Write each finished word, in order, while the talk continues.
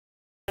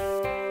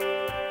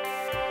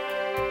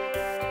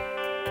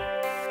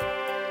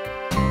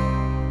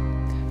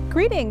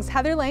Greetings,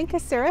 Heather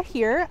Lang-Cassera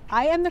here.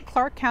 I am the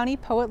Clark County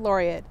Poet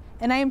Laureate,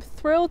 and I am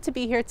thrilled to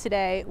be here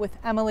today with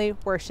Emilee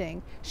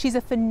Wirshing. She's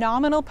a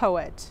phenomenal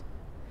poet,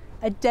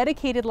 a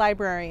dedicated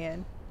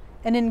librarian,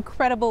 an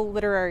incredible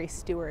literary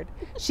steward.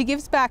 She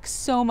gives back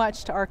so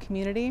much to our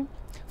community.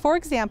 For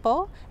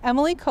example,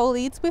 Emilee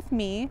co-leads with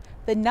me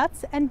the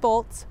Nuts and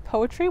Bolts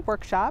Poetry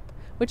Workshop,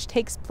 which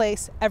takes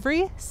place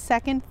every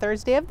second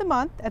Thursday of the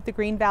month at the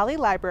Green Valley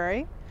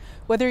Library.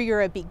 Whether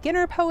you're a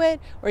beginner poet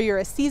or you're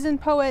a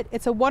seasoned poet,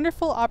 it's a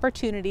wonderful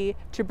opportunity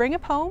to bring a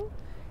poem,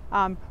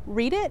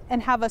 read it,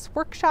 and have us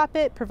workshop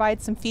it,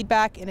 provide some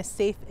feedback in a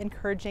safe,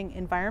 encouraging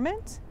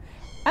environment.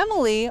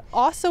 Emilee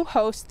also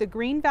hosts the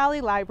Green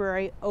Valley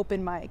Library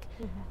Open Mic.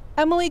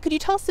 Emilee, could you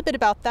tell us a bit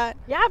about that?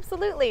 Yeah,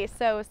 absolutely.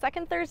 So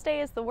second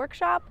Thursday is the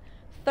workshop,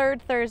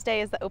 third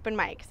Thursday is the open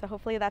mic. So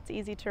hopefully that's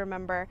easy to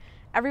remember.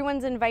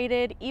 Everyone's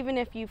invited, even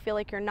if you feel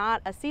like you're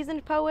not a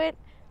seasoned poet.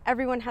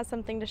 Everyone has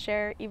something to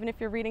share, even if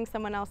you're reading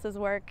someone else's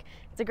work.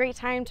 It's a great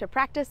time to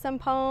practice some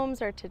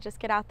poems or to just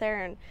get out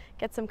there and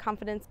get some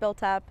confidence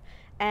built up.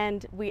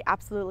 And we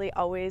absolutely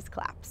always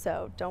clap,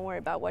 so don't worry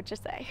about what you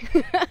say.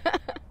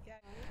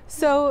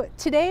 So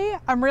today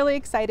I'm really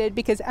excited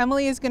because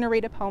Emilee is going to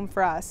read a poem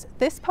for us.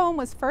 This poem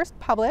was first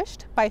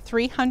published by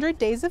 300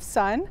 Days of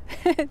Sun.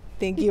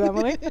 Thank you,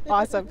 Emilee.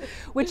 Awesome.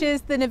 Which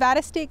is the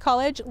Nevada State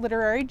College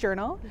Literary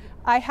Journal.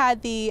 I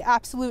had the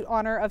absolute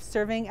honor of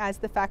serving as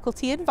the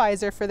faculty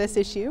advisor for this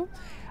issue.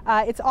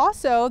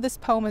 This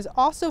poem is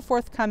also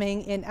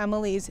forthcoming in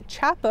Emilee's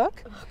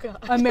chapbook,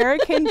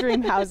 American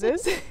Dream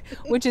Houses,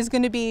 which is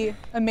going to be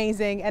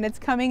amazing, and it's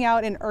coming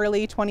out in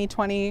early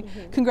 2020.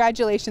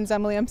 Congratulations,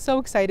 Emilee. I'm so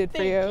excited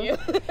for you.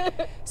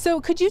 So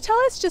could you tell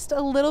us just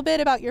a little bit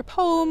about your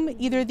poem,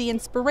 either the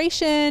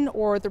inspiration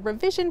or the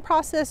revision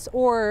process,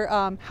 or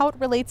how it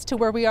relates to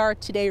where we are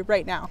today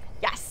right now?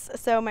 Yes,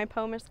 so my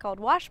poem is called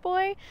Wash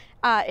Boy.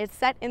 It's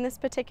set in this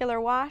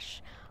particular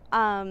wash.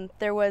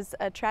 There was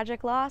a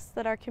tragic loss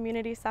that our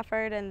community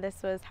suffered, and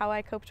this was how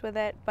I coped with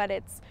it, but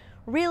it's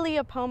really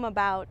a poem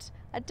about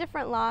a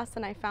different loss,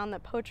 and I found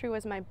that poetry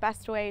was my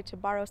best way to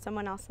borrow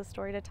someone else's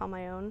story to tell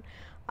my own.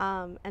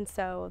 And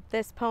so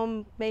this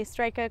poem may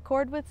strike a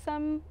chord with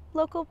some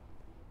local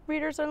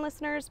readers and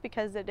listeners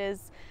because it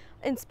is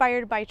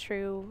inspired by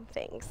true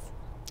things.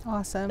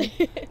 Awesome.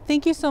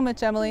 Thank you so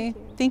much, Emilee.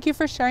 Thank you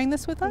for sharing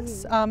this with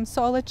us.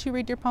 So I'll let you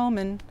read your poem,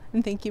 and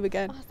thank you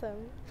again.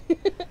 Awesome.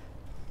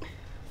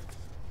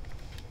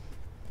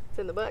 It's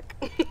in the book.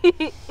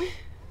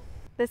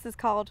 This is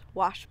called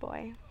Wash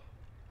Boy.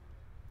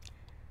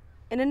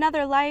 In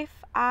another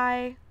life,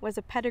 I was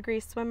a pedigree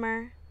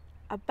swimmer,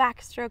 a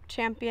backstroke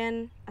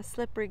champion, a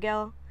slippery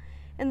gill.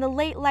 In the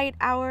late light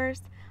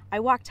hours, I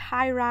walked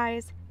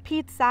high-rise,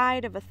 peat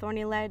side of a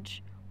thorny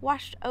ledge,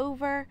 washed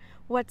over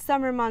what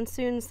summer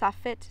monsoons saw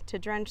fit to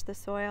drench the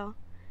soil.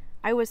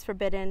 I was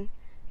forbidden,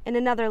 in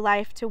another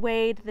life, to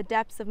wade the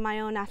depths of my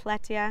own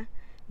athletia.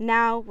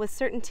 Now, with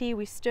certainty,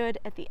 we stood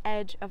at the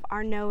edge of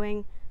our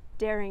knowing,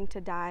 daring to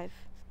dive.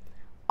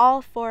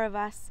 All four of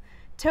us,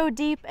 toe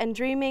deep and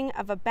dreaming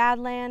of a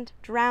badland,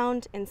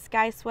 drowned in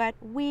sky sweat,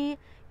 we,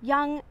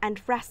 young and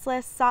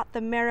restless, sought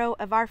the marrow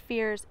of our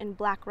fears in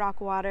black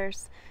rock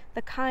waters,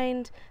 the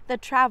kind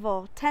that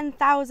travel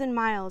 10,000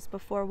 miles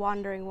before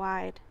wandering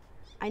wide.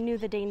 I knew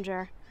the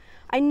danger.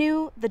 I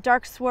knew the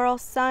dark swirl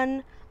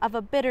sun of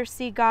a bitter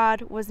sea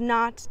god was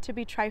not to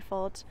be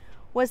trifled,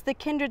 was the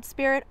kindred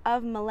spirit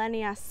of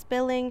millennia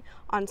spilling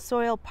on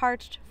soil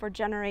parched for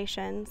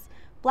generations.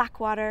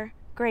 Black water,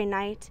 gray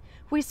night,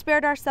 we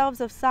spared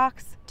ourselves of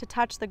socks to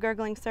touch the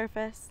gurgling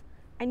surface.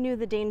 I knew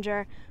the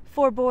danger.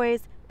 4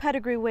 boys,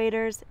 pedigree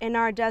waders in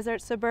our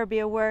desert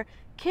suburbia were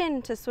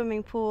kin to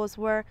swimming pools,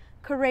 were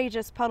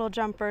courageous puddle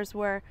jumpers,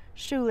 were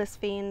shoeless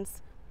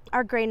fiends.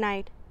 Our gray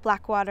night,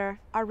 black water,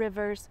 our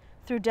rivers,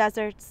 through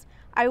deserts,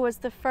 I was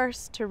the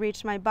first to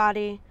reach my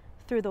body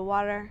through the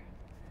water,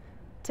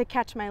 to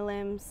catch my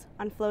limbs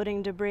on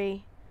floating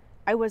debris.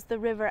 I was the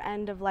river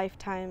end of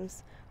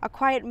lifetimes, a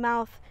quiet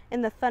mouth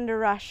in the thunder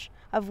rush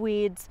of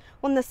weeds,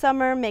 when the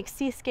summer makes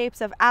seascapes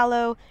of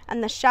aloe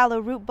and the shallow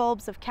root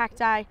bulbs of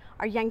cacti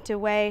are yanked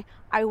away.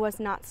 I was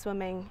not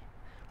swimming.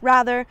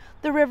 Rather,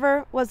 the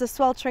river was a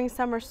sweltering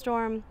summer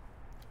storm.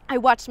 I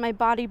watched my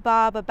body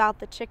bob about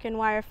the chicken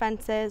wire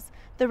fences,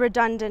 the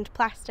redundant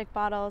plastic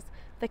bottles,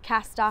 the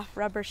cast-off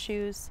rubber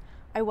shoes.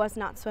 I was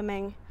not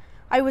swimming.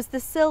 I was the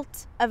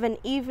silt of an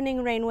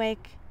evening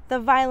rainwake, the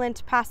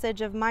violent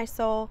passage of my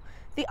soul.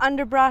 The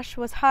underbrush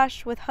was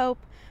hush with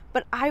hope,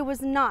 but I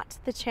was not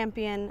the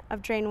champion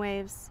of drain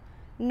waves.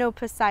 No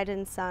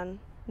Poseidon's son,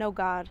 no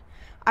God.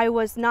 I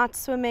was not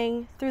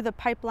swimming through the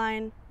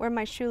pipeline where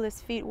my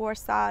shoeless feet wore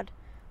sod.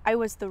 I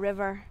was the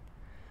river,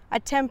 a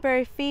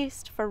temporary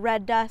feast for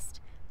red dust,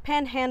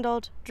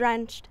 panhandled,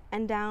 drenched,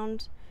 and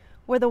downed,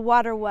 where the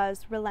water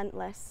was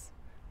relentless,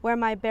 where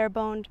my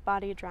bare-boned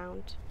body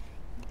drowned.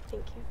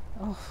 Thank you.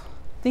 Oh,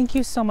 thank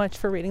you so much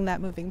for reading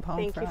that moving poem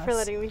Thank for you us. for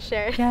letting me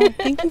share. Yeah,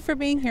 thank you for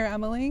being here,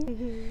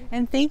 Emilee.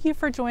 And thank you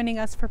for joining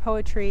us for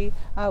poetry.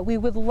 We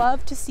would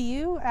love to see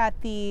you at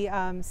the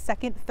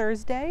second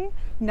Thursday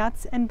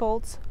Nuts and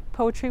Bolts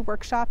poetry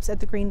workshops at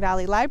the Green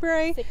Valley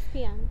Library. 6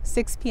 p.m.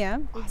 6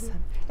 p.m.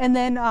 Awesome. And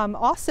then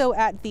also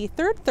at the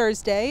third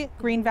Thursday,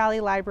 Green Valley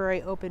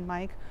Library open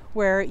mic,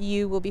 where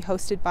you will be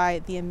hosted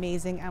by the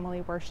amazing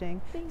Emilee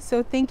Wirshing.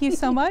 So thank you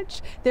so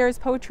much. There is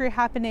poetry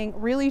happening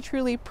really,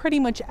 truly, pretty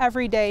much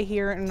every day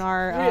here in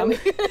our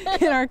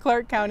in our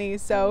Clark County.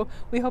 So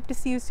we hope to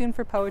see you soon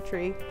for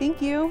poetry.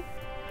 Thank you.